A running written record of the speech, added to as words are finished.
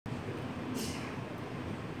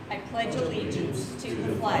I pledge allegiance to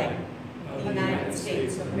the flag of the United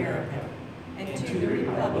States of America and to the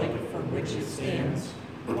republic for which it stands,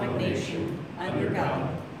 one nation, under God,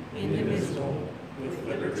 indivisible, with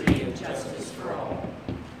liberty and justice for all.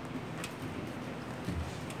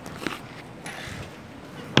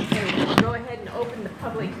 Okay, we'll go ahead and open the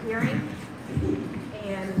public hearing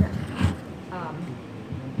and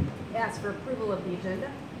ask for approval of the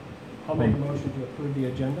agenda. I'll make a motion to approve the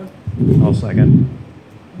agenda. I'll second.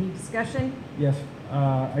 Any discussion? Yes,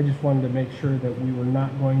 I just wanted to make sure that we were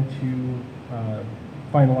not going to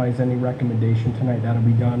finalize any recommendation tonight. That'll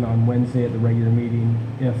be done on Wednesday at the regular meeting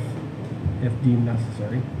if deemed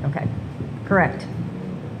necessary. Okay, correct.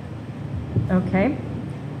 Okay.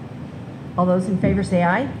 All those in favor say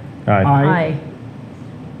aye. Aye.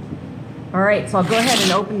 All right, so I'll go ahead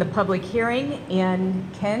and open the public hearing.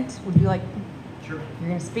 And Kent, would you like? Sure. You're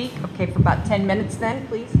going to speak? Okay, for about 10 minutes then,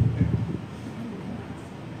 please.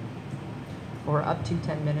 Or up to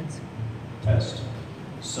 10 minutes. Test.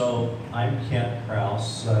 So I'm Kent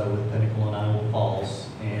Kraus with Pinnacle in Iowa Falls,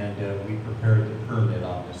 and we prepared the permit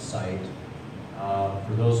on this site.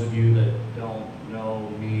 For those of you that don't know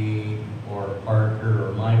me or Parker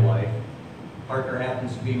or my wife, Parker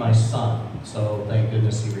happens to be my son, so thank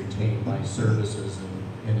goodness he retained my services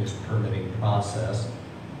in his permitting process.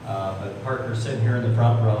 But Parker's sitting here in the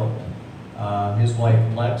front row. His wife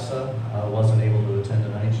Lexa wasn't able to attend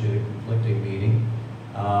tonight. She had a conflicting meeting.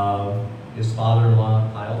 His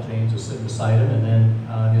father-in-law Kyle James is sitting beside him, and then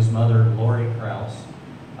his mother Lori Kraus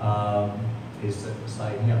is sitting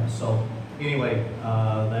beside him. So anyway,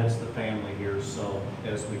 that's the family here. So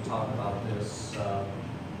as we talk about this, I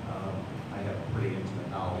have pretty intimate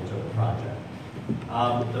knowledge of the project.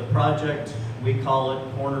 The project, we call it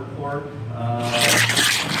Corner Court.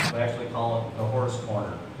 We actually call it the horse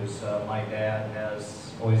corner because my dad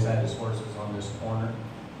has always had his horses on this corner.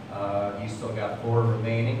 He's still got 4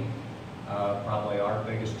 remaining. Probably our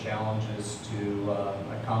biggest challenge is to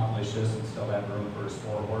accomplish this and still have room for his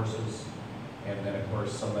 4 horses. And then, of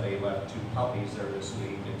course, somebody left 2 puppies there this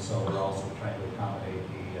week, and so we're also trying to accommodate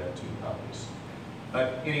the 2 puppies.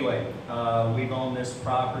 But anyway, we've owned this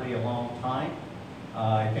property a long time.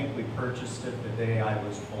 I think we purchased it the day I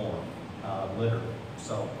was born, literally.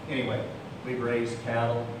 So anyway, we've raised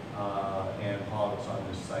cattle and hogs on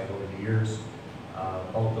this site over the years.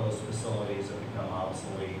 Both those facilities have become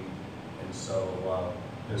obsolete, and so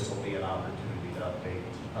this will be an opportunity to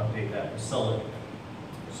update that facility.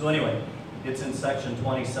 So anyway, it's in section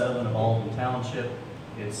 27 of Alden Township.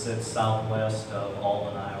 It sits southwest of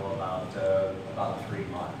Alden, Iowa, about 3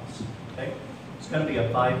 miles. Okay, it's going to be a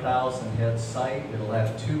 5,000 head site. It'll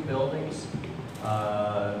have 2 buildings.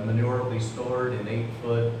 Manure will be stored in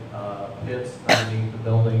 8-foot pits underneath the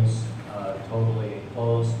buildings, totally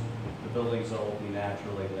enclosed. The buildings will be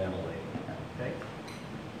naturally ventilated. Okay.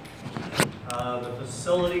 The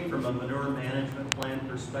facility, from a manure management plan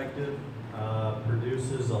perspective,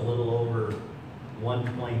 produces a little over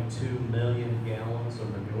 1.2 million gallons of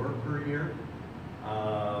manure per year.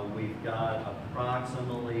 We've got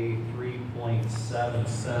approximately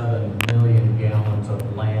 3.77 million gallons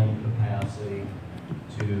of land capacity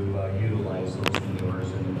to utilize those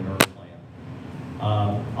manures in the manure plant.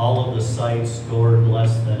 All of the sites scored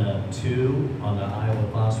less than a 2 on the Iowa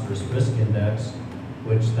Phosphorus Risk Index,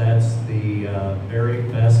 which that's the very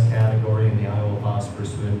best category in the Iowa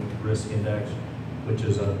Phosphorus Risk Index, which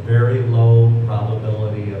is a very low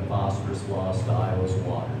probability of phosphorus loss to Iowa's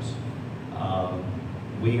waters.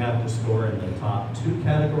 We have to score in the top 2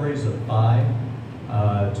 categories of 5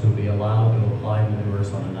 to be allowed to apply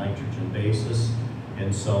manures on a nitrogen basis.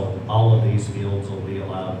 And so all of these fields will be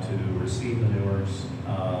allowed to receive manures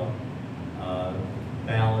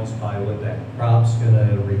balanced by what that crop's going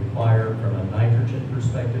to require from a nitrogen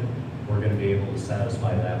perspective. We're going to be able to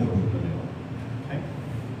satisfy that with the manure. Okay.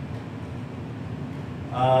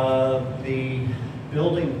 The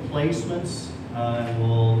building placements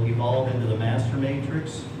will evolve into the master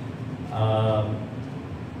matrix.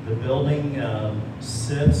 The building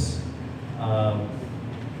sits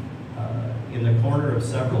in the corner of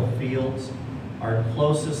several fields. Our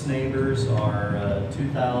closest neighbors are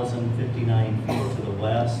 2,059 feet to the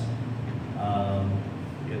west.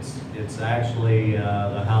 It's actually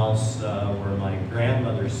the house where my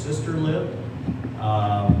grandmother's sister lived.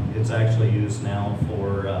 It's actually used now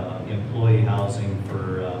for employee housing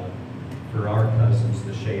for our cousins,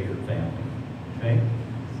 the Shader family. Okay.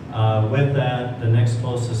 With that, the next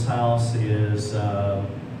closest house is a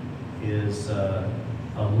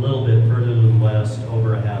little bit further to the west,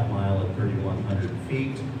 over a half mile at 3,100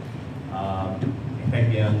 feet.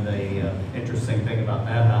 Again, the interesting thing about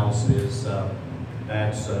that house is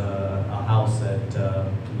That's a house that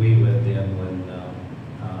we lived in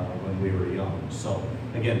when we were young. So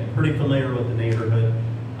again, pretty familiar with the neighborhood.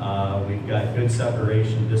 We've got good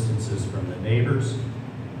separation distances from the neighbors.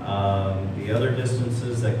 The other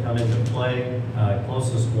distances that come into play,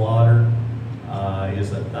 closest water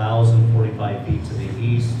is 1,045 feet to the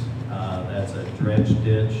east. That's a dredge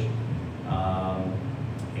ditch,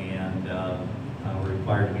 and we're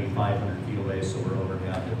required to be 500 feet away, so we're over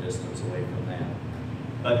half the distance away from that.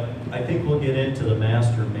 But I think we'll get into the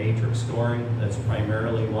master matrix scoring. That's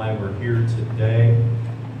primarily why we're here today.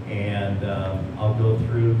 And I'll go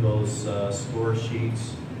through those score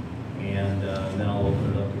sheets, and then I'll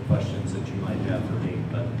open it up to questions that you might have for me.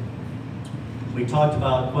 But we talked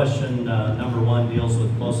about question number 1 deals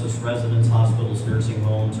with closest residence, hospitals, nursing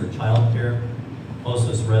homes, or childcare.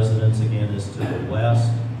 Closest residence, again, is to the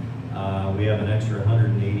west. We have an extra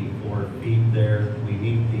 184 feet there. We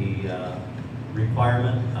meet the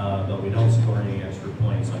requirement, but we don't score any extra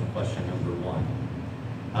points on question number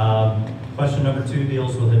 1. Question number 2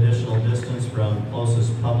 deals with additional distance from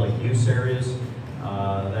closest public use areas.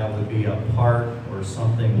 That would be a park or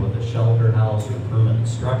something with a shelter house or permanent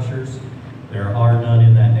structures. There are none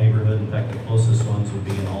in that neighborhood. In fact, the closest ones would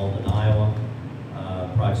be in Alden, Iowa,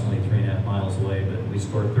 approximately 3.5 miles away, but we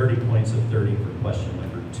scored 30 points of 30 for question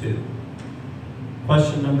number 2.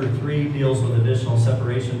 Question number 3 deals with additional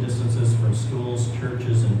separation distances from schools,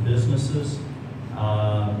 churches, and businesses.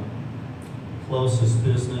 Closest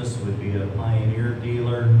business would be a Pioneer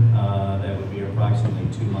dealer. That would be approximately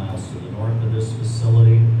 2 miles to the north of this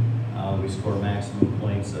facility. We score maximum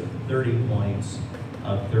points of 30 points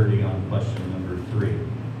of 30 on question number 3.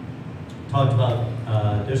 Talked about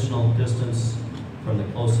additional distance from the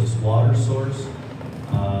closest water source.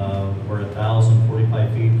 We're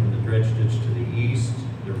 1,045 feet from the dredge ditch to the east.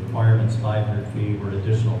 The requirement's 500 feet. We're an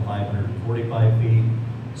additional 545 feet.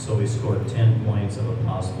 So we scored 10 points of a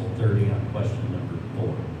possible 30 on question number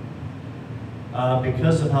 4.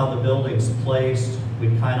 Because of how the building's placed, we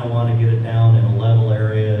kind of want to get it down in a level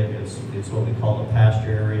area. It's what we call the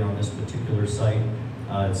pasture area on this particular site.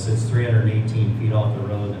 It sits 318 feet off the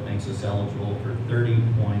road. That makes us eligible for 30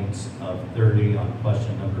 points of 30 on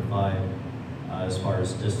question number 5 as far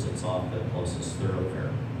as distance off the closest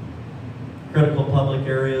thoroughfare. Critical public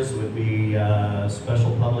areas would be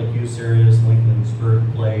special public use areas,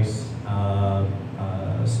 Lincolnsburg Place,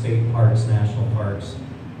 state parks, national parks.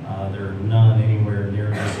 There are none anywhere near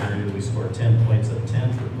this area. We scored 10 points of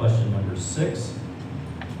 10 for question number 6.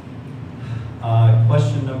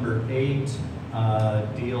 Question number 8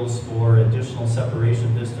 deals for additional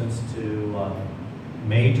separation distance to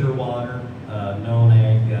major water, known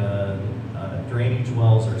ag drainage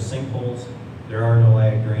wells or sinkholes. There are no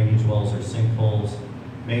ag drainage wells or sinkholes.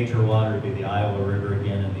 Major water would be the Iowa River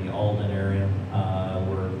again in the Alden area.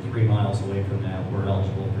 We're 3 miles away from that. We're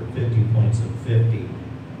eligible for 50 points of 50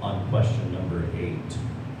 on question number 8.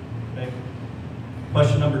 Okay.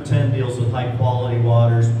 Question number 10 deals with high quality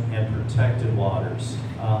waters and protected waters.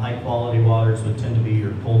 High quality waters would tend to be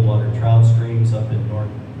your cold water trout streams up in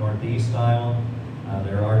northeast Iowa.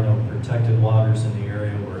 There are no protected waters in the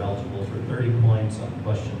area. We're eligible for 30 points on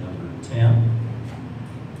question number 10.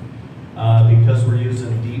 Because we're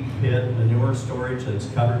using deep pit manure storage that's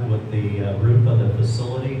covered with the roof of the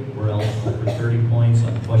facility, we're eligible for 30 points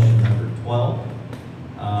on question number 12.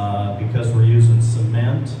 Because we're using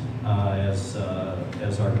cement as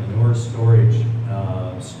our manure storage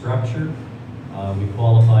structure, we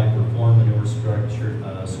qualify for form manure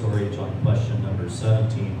storage on question number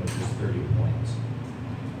 17, which is 30 points.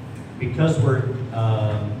 Because we're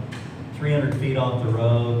 300 feet off the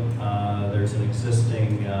road, there's an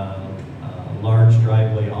existing large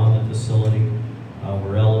driveway on the facility.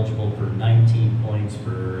 We're eligible for 19 points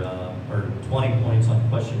for, or 20 points on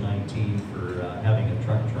question 19 for having a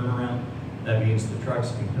truck turnaround. That means the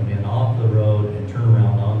trucks can come in off the road and turn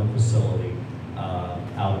around on the facility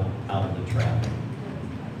out of the traffic.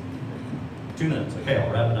 2 minutes, okay,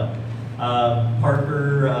 I'll wrap it up.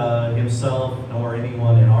 Parker himself, nor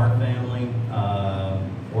anyone in our family,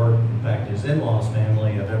 or in fact his in-laws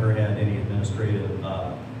family, have ever had any administrative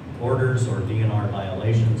orders or DNR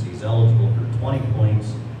violations. He's eligible for 20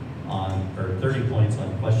 points on, or 30 points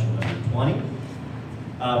on question number 20.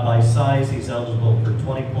 By size, he's eligible for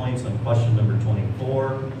 20 points on question number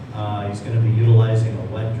 24. He's going to be utilizing a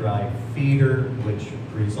wet-dry feeder, which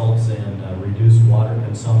results in reduced water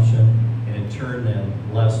consumption, and in turn then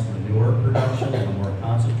less manure production and a more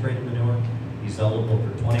concentrated manure. He's eligible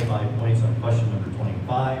for 25 points on question number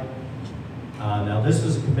 25. Now this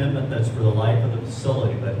is a commitment that's for the life of the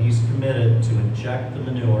facility, but he's committed to inject the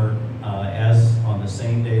manure as on the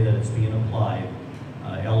same day that it's being applied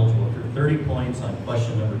points on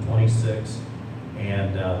question number 26.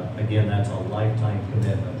 And again, that's a lifetime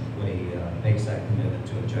commitment when he makes that commitment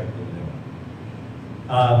to inject the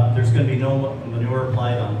manure. There's going to be no manure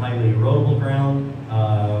applied on highly erodible ground.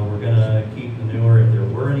 We're going to keep manure, if there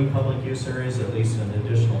were any public use areas, at least an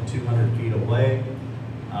additional 200 feet away.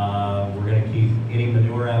 We're going to keep any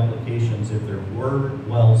manure applications, if there were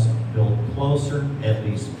wells built closer, at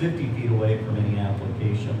least 50 feet away from any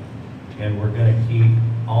application. And we're going to keep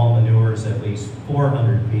all manures at least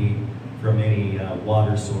 400 feet from any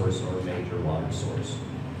water source or major water source.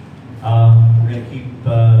 We're going to keep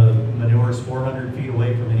manures 400 feet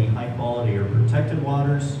away from any high quality or protected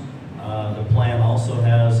waters. The plan also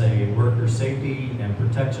has a worker safety and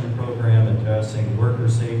protection program addressing worker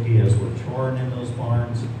safety as we're touring in those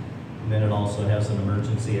barns. And then it also has an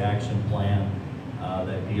emergency action plan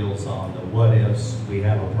that deals on the what ifs. We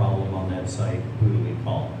have a problem on that site, who do we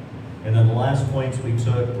call? And then the last points we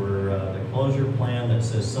took were the closure plan that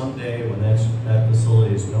says someday when that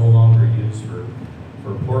facility is no longer used for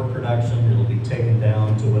pork production, it'll be taken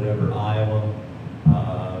down to whatever Iowa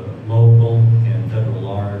local and federal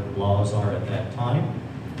laws are at that time.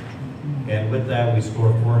 And with that, we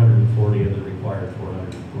scored 440 of the required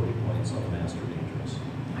 440 points on the master dangerous.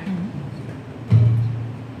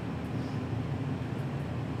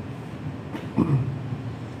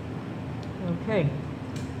 Okay.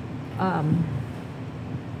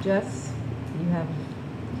 Jess, you have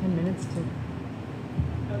 10 minutes to speak.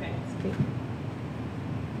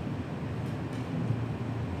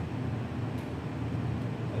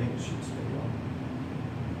 I think it should stay on.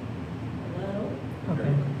 Hello?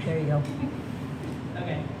 Okay, there you go.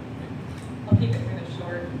 Okay. I'll keep it kind of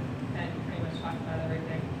short and pretty much talk about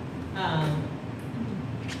everything.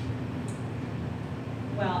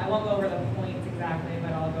 Well, I won't go over the points exactly,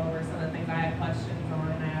 but I'll go over some of the things I had questions on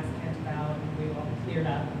and I asked Kent about and we all cleared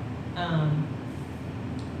up.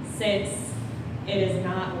 Since it is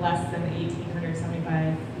not less than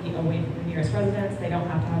 1,875 feet away from the nearest residence, they don't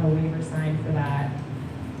have to have a waiver signed for that.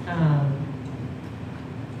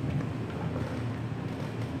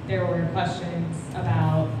 There were questions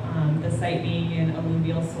about the site being in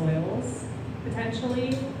alluvial soils,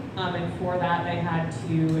 potentially. And for that, they had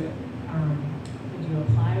to, did you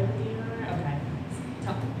apply with the DNR? Okay.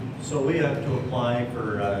 So we have to apply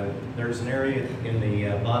for, there's an area in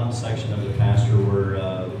the bottom section of the pasture where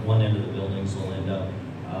one end of the buildings will end up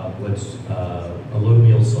with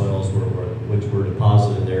alluvial soils which were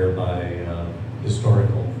deposited there by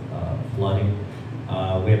historical flooding.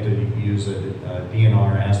 We have to use a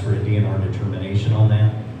DNR, ask for a DNR determination on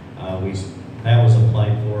that. That was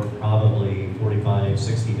applied for probably 45,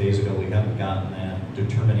 60 days ago. We haven't gotten that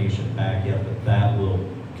determination back yet, but that will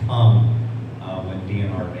come when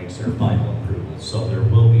DNR makes their final approval. So there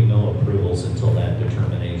will be no approvals until that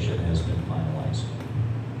determination has been finalized.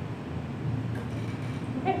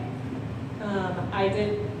 Okay. I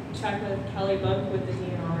did check with Kelly Book with the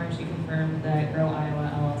DNR, and she confirmed that Grow Iowa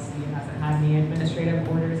LLC hasn't had any administrative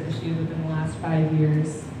orders issued within the last 5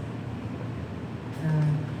 years.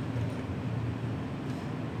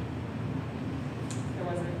 There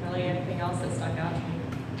wasn't really anything else that stuck out to me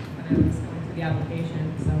when I was going through the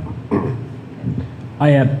application. So, I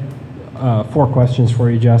had 4 questions for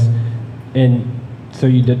you, Jess. And so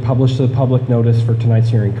you did publish the public notice for tonight's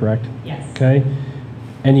hearing, correct? yes. Okay.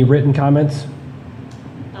 Any written comments?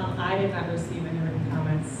 I did not receive any written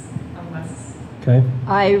comments unless. Okay.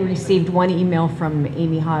 I received one email from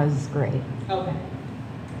Amy Haas Gray, Okay.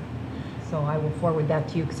 so I will forward that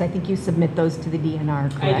to you because I think you submit those to the DNR,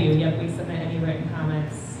 correct? I do. Yep. We submit any written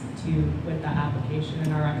comments with the application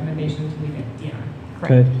and our recommendation to leave it DNR.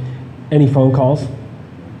 Correct. Okay. Any phone calls?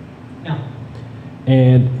 No.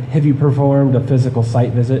 And have you performed a physical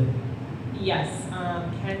site visit? Yes,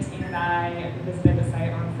 Kent and I visited the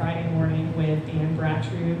site on Friday morning with Dan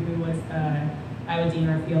Brattrud, who was the Iowa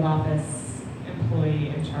DNR field office employee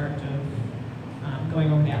in charge of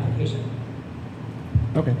going over the application.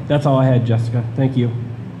 Okay, that's all I had, Jessica. Thank you.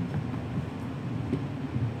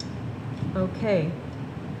 Okay.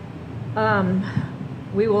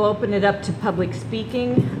 We will open it up to public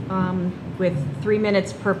speaking with 3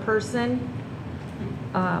 minutes per person.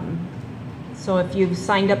 So if you've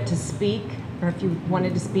signed up to speak, or if you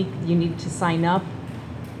wanted to speak, you need to sign up.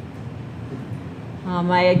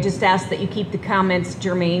 I just ask that you keep the comments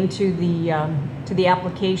germane to the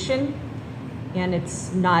application. And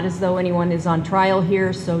it's not as though anyone is on trial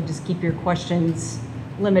here, so just keep your questions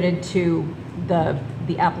limited to the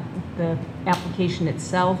application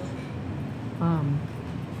itself.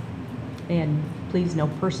 And please, no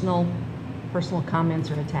personal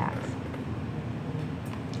comments or attacks.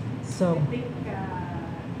 So, I think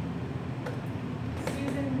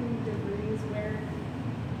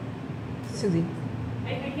Susie.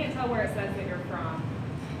 I can't tell where it says that you're from.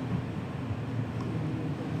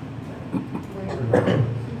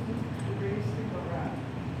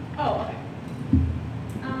 Oh, okay.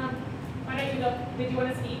 Why don't you go? Did you want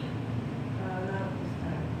to speak? Not this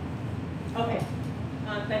time. Okay.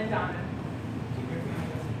 Then Donna.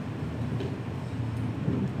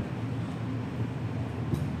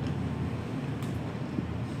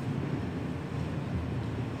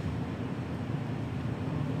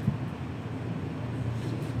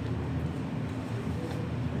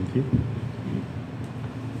 Thank you.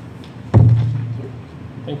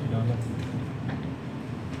 Thank you, Donna.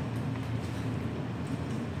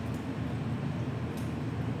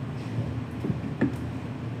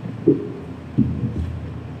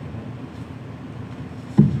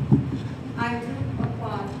 I do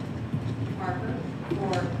applaud Parker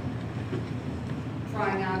for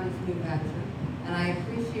trying out his new venture, and I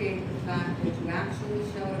appreciate the fact that you actually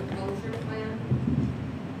showed a closure plan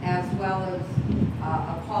as well as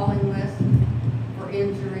a calling list for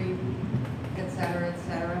injury, et cetera, et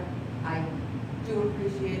cetera. I do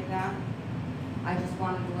appreciate that. I just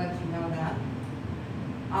wanted to let you know that.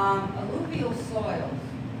 Alluvial soils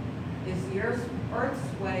is the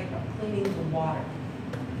Earth's way of cleaning the water.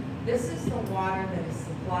 This is the water that is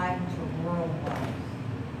supplied to rural wells.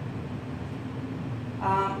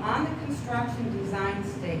 On the construction design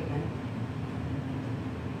statement,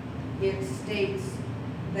 it states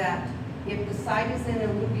that if the site is in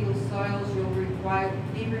alluvial soils, you'll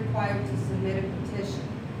be required to submit a petition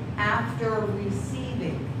after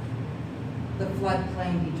receiving the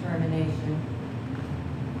floodplain determination.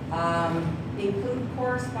 Include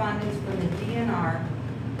correspondence from the DNR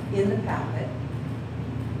in the packet,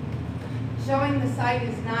 showing the site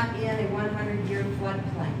is not in a 100-year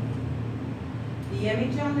floodplain. The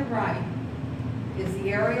image on the right is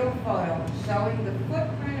the aerial photo showing the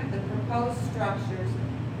footprint of the proposed structures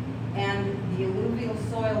and the alluvial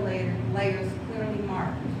soil layers clearly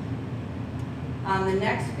marked. On the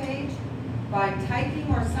next page, by typing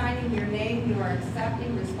or signing your name, you are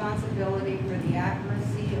accepting responsibility for the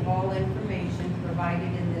accuracy of all information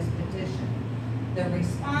provided in this petition. The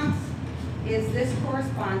response is this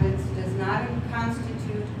correspondence does not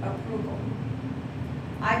constitute approval.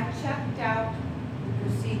 I've checked out the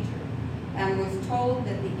procedure and was told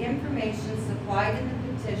that the information supplied in the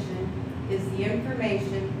petition is the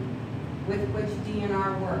information with which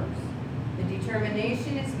DNR works. The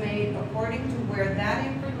determination is made according to where that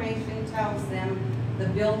information tells them the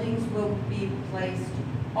buildings will be placed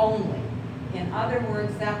only. In other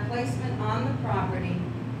words, that placement on the property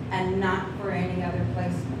and not for any other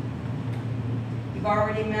placement. You've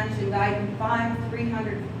already mentioned item 5,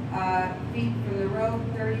 300 feet from the road,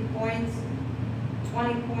 30 points,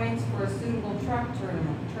 20 points for a suitable truck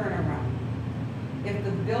turnaround. If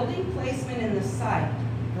the building placement in the site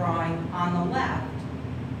drawing on the left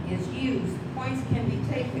is used, points can be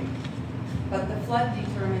taken, but the flood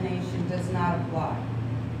determination does not apply.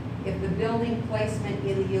 If the building placement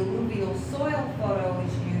in the alluvial soil photo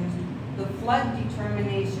is used, the flood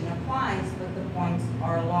determination applies, but the points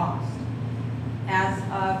are lost. As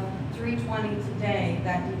of 3/20 today,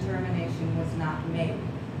 that determination was not made.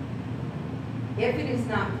 If it is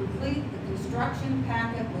not complete, the construction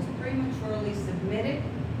packet was prematurely submitted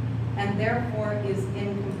and therefore is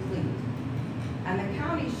incomplete. And the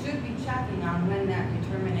county should be checking on when that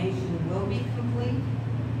determination will be complete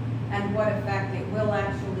and what effect it will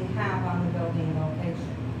actually have on the building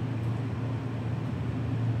location.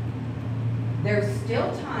 There's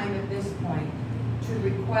still time at this point to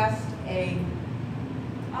request a,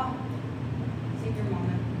 take your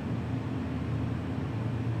moment.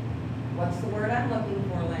 What's the word I'm looking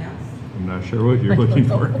for, Lance? I'm not sure what you're looking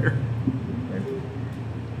for here.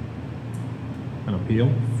 An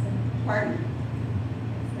appeal? Pardon?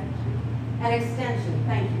 An extension,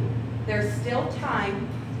 thank you. There's still time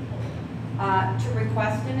to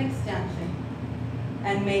request an extension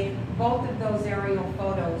and make both of those aerial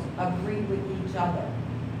photos agree with each other.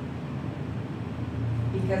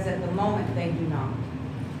 Because at the moment, they do not.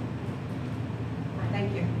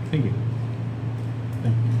 Thank you. Thank you.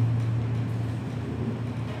 Thank you.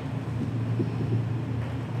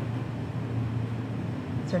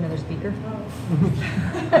 Is there another speaker?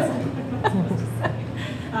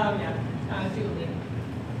 Julie.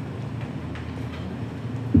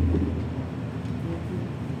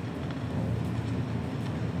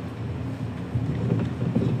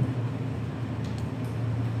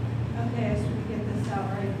 Okay, so we get this out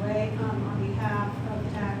right away, on behalf of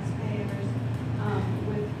taxpayers,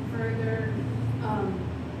 with further,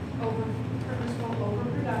 purposeful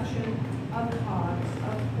overproduction of COGS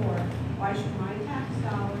of pork, why should my tax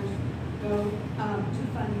dollars go to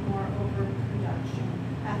fund more overproduction.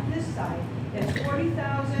 At this site, it's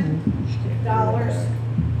 $40,000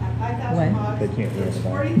 at 5,000 What? hogs. They can't hear It's us.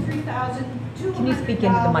 $43,200 Can you speak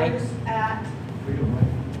into the mic? at,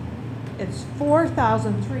 it's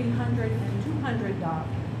 $4,300 and $200.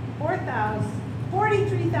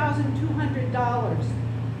 $43,200,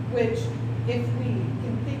 which if we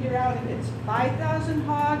can figure out if it's 5,000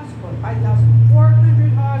 hogs or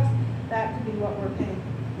 5,400 hogs, that could be what we're paying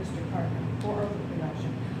Mr. Carter for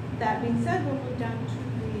overproduction. That being said, we'll move down to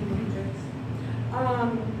the matrix.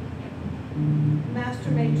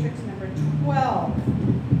 Master matrix number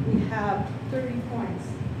 12, we have 30 points.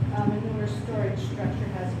 Manure storage structure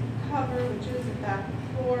has a cover, which is the back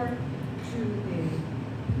floor to the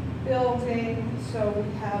building. So we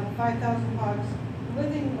have 5,000 hogs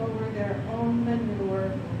living over their own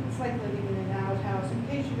manure. It's like living in an outhouse. In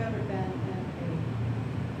case you've ever been in an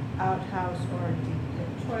outhouse or a deep pit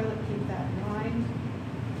toilet, keep that in mind.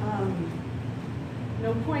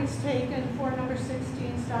 No points taken for number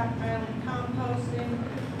 16, stockpiling, composting.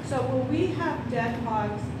 So will we have dead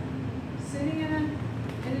hogs sitting in a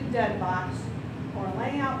dead box or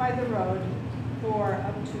laying out by the road for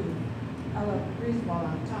up to a reasonable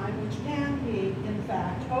amount of time, which can be, in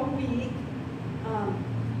fact, a week,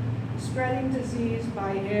 spreading disease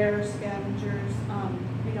by air, scavengers.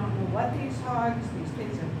 We don't know what these hogs, these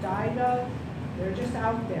pigs have died of. They're just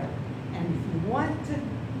out there. And if you want to,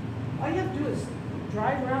 all you have to do is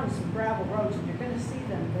drive around some gravel roads and you're going to see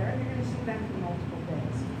them there, and you're going to see them for multiple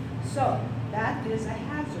days. So that is a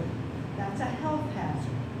hazard. That's a health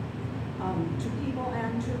hazard to people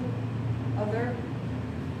and to other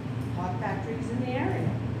hog factories in the area.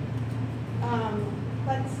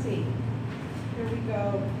 Let's see. Here we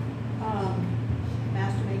go.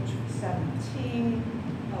 Master matrix 17.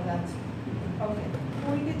 Oh, that's okay.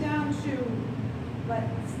 When we get down to,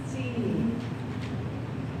 let's see,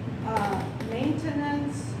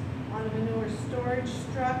 maintenance on a manure storage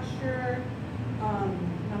structure,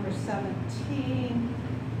 number 17.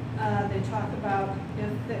 They talk about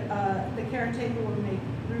if the caretaker will make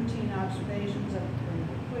routine observations of the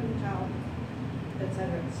pudding towel, et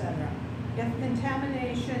cetera, et cetera. If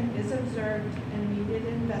contamination is observed, an immediate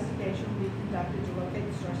investigation will be conducted to locate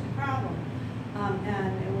the source of the problem,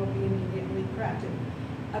 and it will be immediately corrected.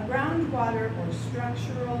 A groundwater or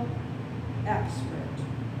structural expert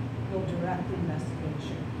will direct the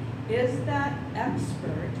investigation. Is that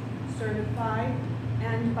expert certified,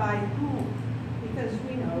 and by whom? Because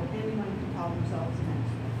we know anyone can call themselves an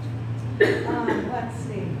expert. Let's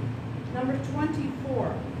see. Number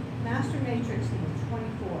 24, master matrix number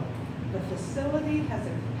 24. The facility has a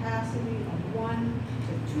capacity of 1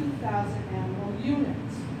 to 2,000 animal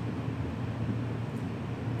units.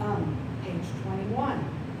 Page 21.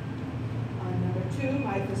 Number 2,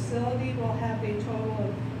 my facility will have a total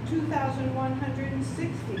of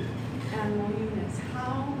 2,160 animal units.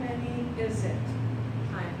 How many is it?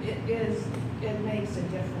 It makes a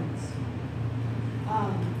difference.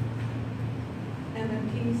 MMPs,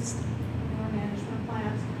 manure management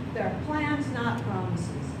plans, they're plans, not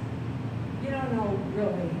promises. You don't know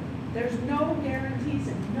really. There's no guarantees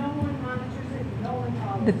and no one monitors it, no one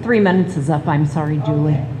follows The 3 minutes is up. I'm sorry,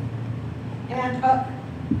 Julie. Okay. And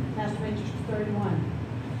master matrix 31,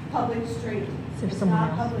 public street. there It's someone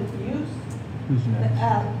not else? public use. Who's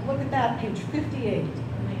next? Look at that, page 58.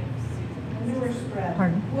 Manure spread.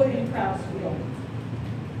 Pardon? William Krause Field.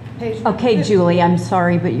 Page Okay, 58. Julie, I'm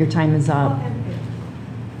sorry, but your time is Oh, up. and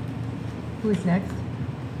Who's next?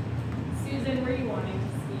 Susan, were you wanting to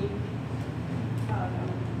speak? no.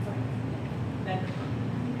 Then,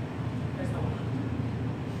 there's no one.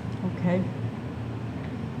 Okay.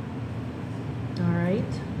 All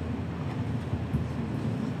right.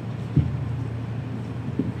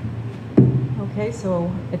 Okay,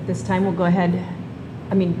 so at this time, we'll go ahead.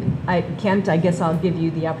 Kent, I guess I'll give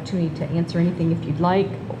you the opportunity to answer anything if you'd like,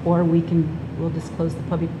 or we'll just close the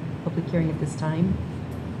public hearing at this time,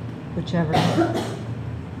 whichever.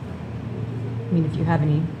 If you have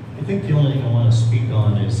any. I think the only thing I want to speak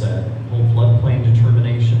on is that whole floodplain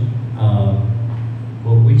determination.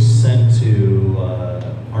 What we sent to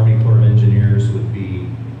Army Corps of Engineers would be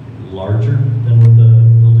larger than what the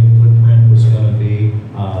building footprint was going to be.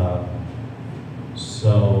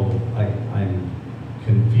 So I'm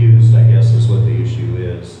confused, I guess, is what the issue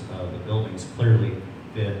is. The buildings clearly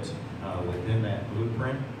fit within that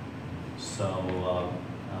blueprint. So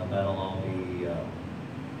that'll all be,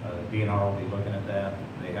 DNR will be looking at that.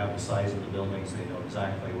 They have the size of the buildings, they know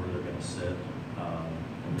exactly where they're gonna sit,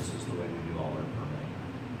 and this is the way we do all our permitting.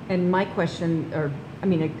 And my question,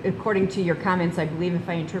 according to your comments, I believe if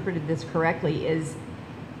I interpreted this correctly, is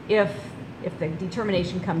if if the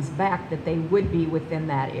determination comes back that they would be within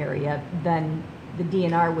that area, then the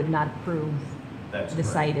DNR would not approve That's the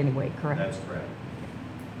correct. site anyway, correct? That's correct.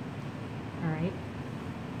 All right.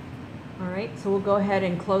 All right, so we'll go ahead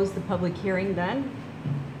and close the public hearing then.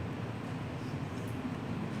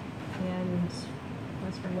 And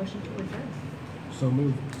ask for a motion to adjourn. So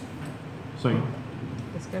moved. Second.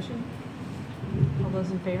 Discussion? All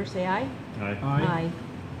those in favor say aye. Aye.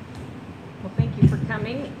 Well, thank you for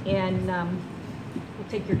coming, and we'll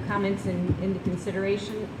take your comments into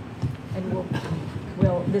consideration, and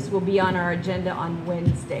this will be on our agenda on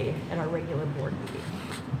Wednesday at our regular board meeting.